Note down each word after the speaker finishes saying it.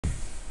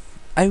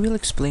I will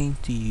explain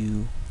to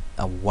you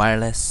a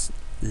wireless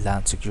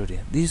LAN security.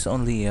 This is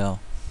only a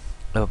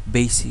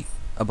basic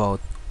about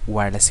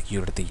wireless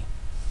security.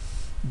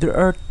 There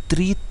are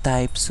three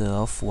types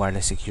of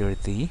wireless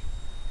security.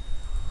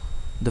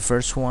 The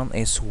first one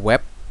is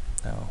WEP,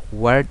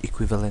 Wired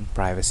Equivalent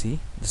Privacy.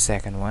 The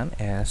second one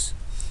is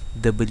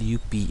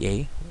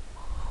WPA,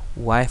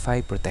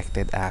 Wi-Fi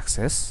Protected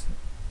Access.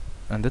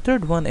 And the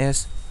third one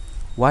is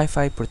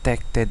Wi-Fi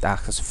Protected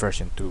Access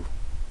version 2.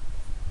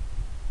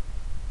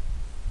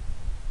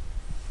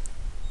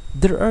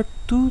 There are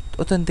two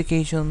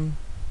authentication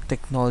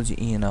technology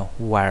in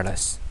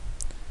wireless.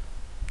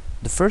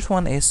 The first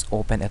one is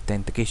open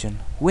authentication.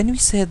 When we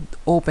said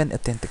open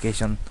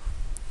authentication,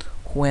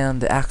 when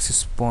the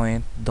access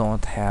point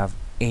don't have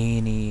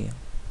any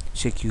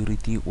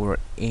security or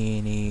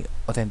any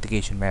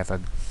authentication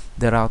method,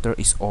 the router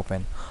is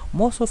open.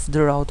 Most of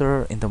the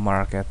router in the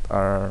market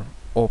are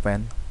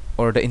open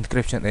or the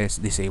encryption is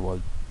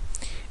disabled.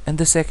 And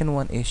the second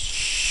one is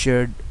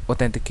shared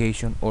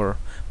authentication or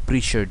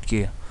pre-shared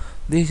key.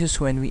 This is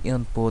when we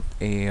input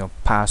a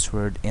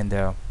password in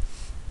the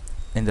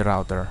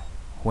router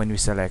when we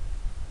select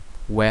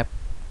WEP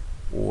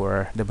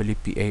or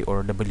WPA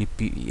or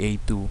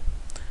WPA2.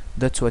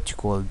 That's what you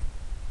call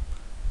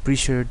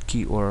pre-shared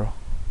key or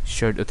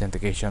shared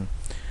authentication.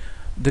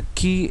 The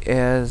key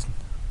is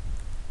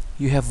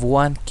you have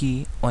one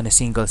key on a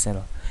single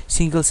channel.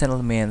 Single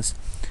channel means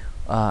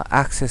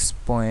access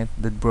point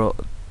that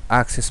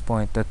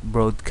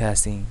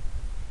broadcasting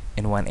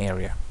in one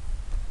area.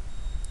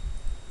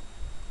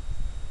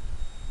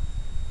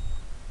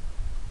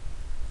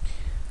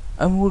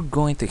 And we're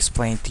going to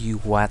explain to you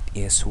what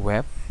is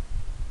WEP.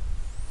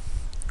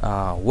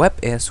 WEP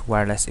is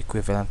wireless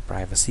equivalent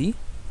privacy.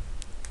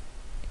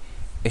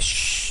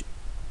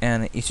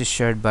 And it is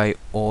shared by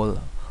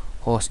all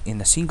hosts in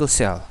a single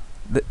cell.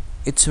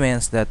 It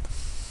means that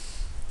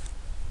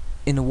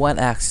in one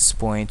access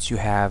point you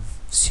have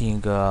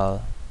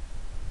single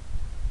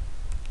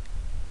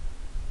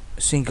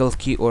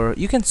key, or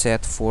you can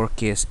set 4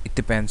 keys. It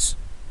depends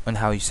on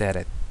how you set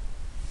it.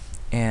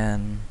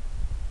 And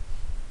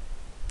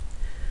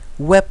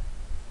WEP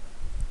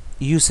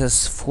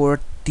uses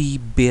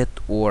 40-bit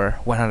or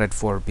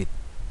 104-bit,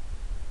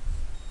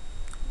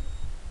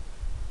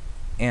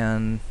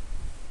 and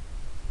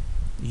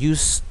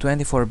use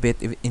 24-bit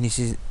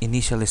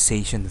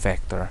initialization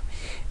vector.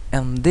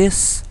 And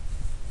this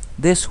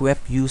WEP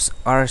use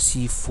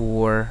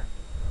RC4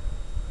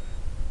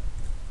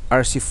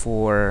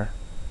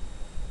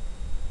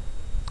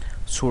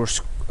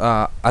 source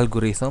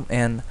algorithm.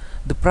 And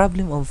the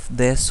problem of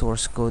this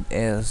source code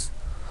is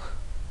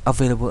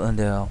available on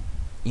the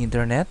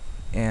internet,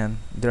 and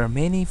there are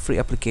many free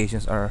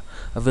applications are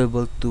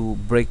available to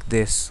break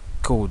this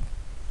code.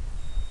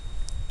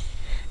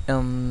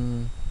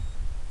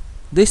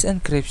 This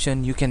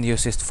encryption, you can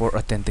use it for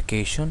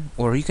authentication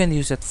or you can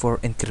use it for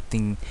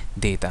encrypting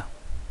data.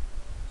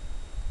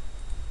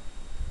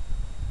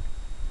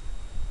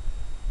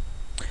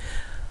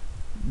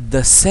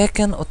 The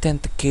second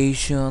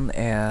authentication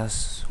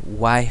is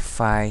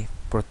Wi-Fi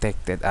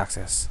protected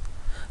access.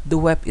 The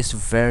WEP is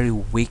very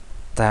weak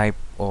type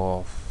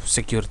of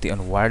security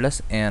on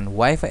wireless, and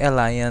Wi-Fi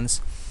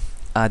Alliance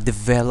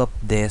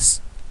developed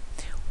this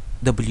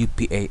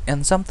WPA,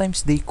 and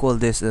sometimes they call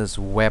this as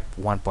WEP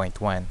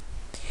 1.1.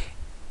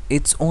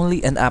 It's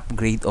only an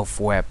upgrade of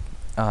WEP.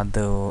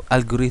 The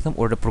algorithm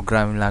or the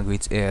programming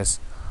language is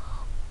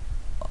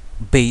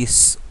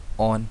based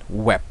on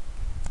WEP.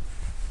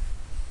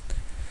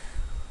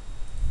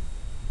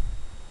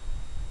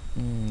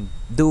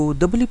 The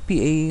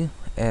WPA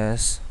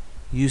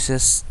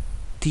uses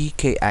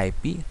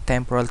TKIP,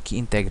 Temporal Key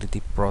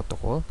Integrity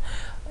Protocol,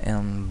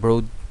 and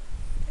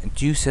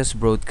it uses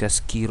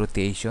Broadcast Key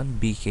Rotation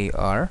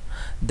 (BKR),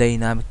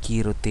 Dynamic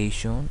Key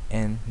Rotation,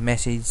 and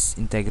Message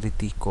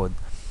Integrity Code.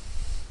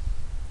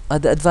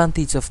 The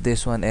advantage of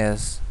this one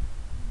is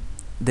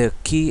the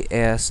key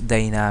is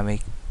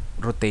dynamic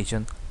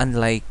rotation.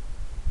 Unlike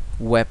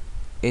WEP,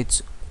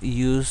 it's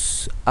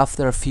used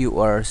after a few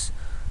hours.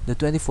 The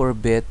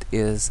 24-bit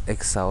is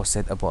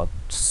exhausted about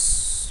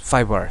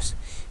 5 hours,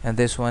 and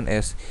this one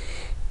is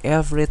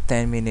every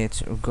 10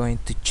 minutes we're going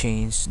to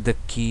change the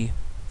key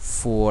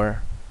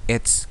for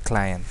its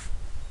client.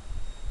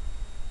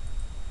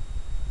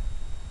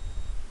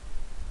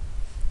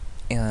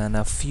 In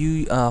a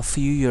few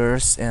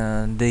years,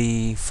 and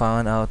they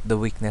found out the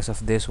weakness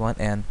of this one,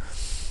 and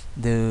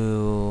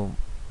the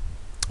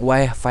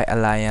Wi-Fi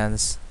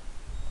Alliance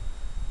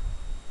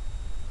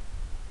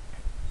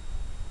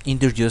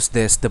introduced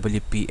this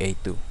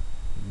WPA2.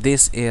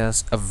 This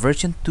is a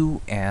version 2,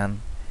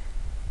 and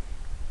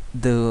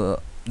the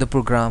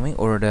programming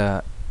or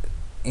the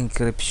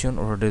encryption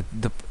or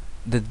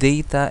the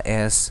data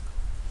is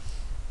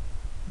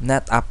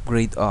not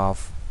upgrade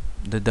of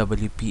the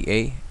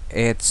WPA.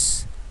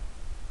 It's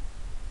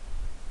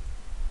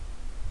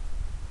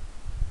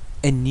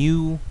a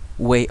new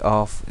way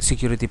of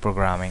security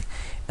programming,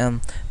 and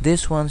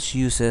this one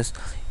uses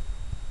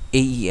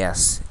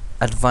AES,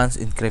 Advanced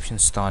Encryption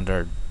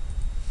Standard.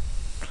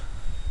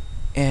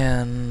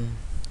 and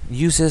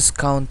uses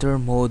counter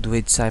mode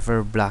with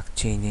cipher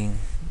blockchaining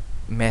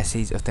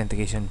message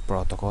authentication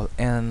protocol.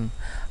 And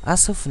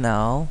as of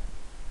now,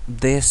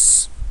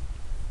 this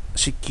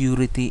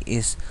security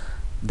is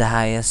the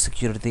highest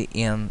security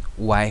in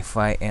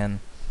Wi-Fi, and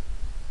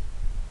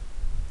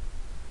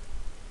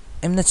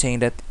I'm not saying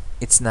that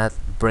it's not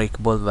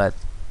breakable, but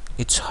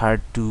it's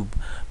hard to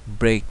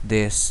break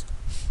this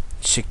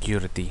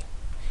security.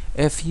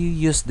 If you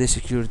use this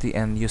security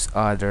and use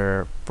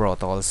other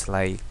protocols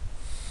like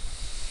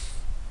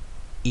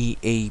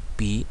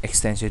EAP,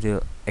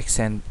 extensible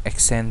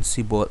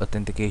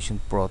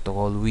authentication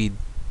protocol with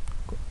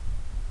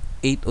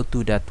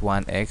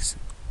 802.1x,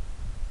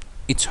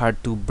 it's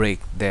hard to break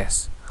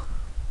this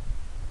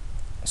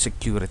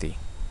security.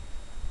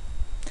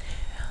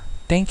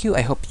 Thank you.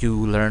 I hope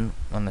you learned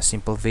on a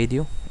simple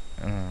video.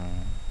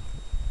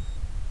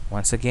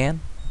 Once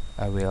again,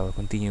 I will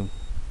continue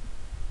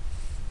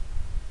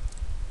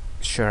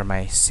share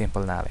my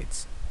simple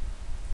knowledge.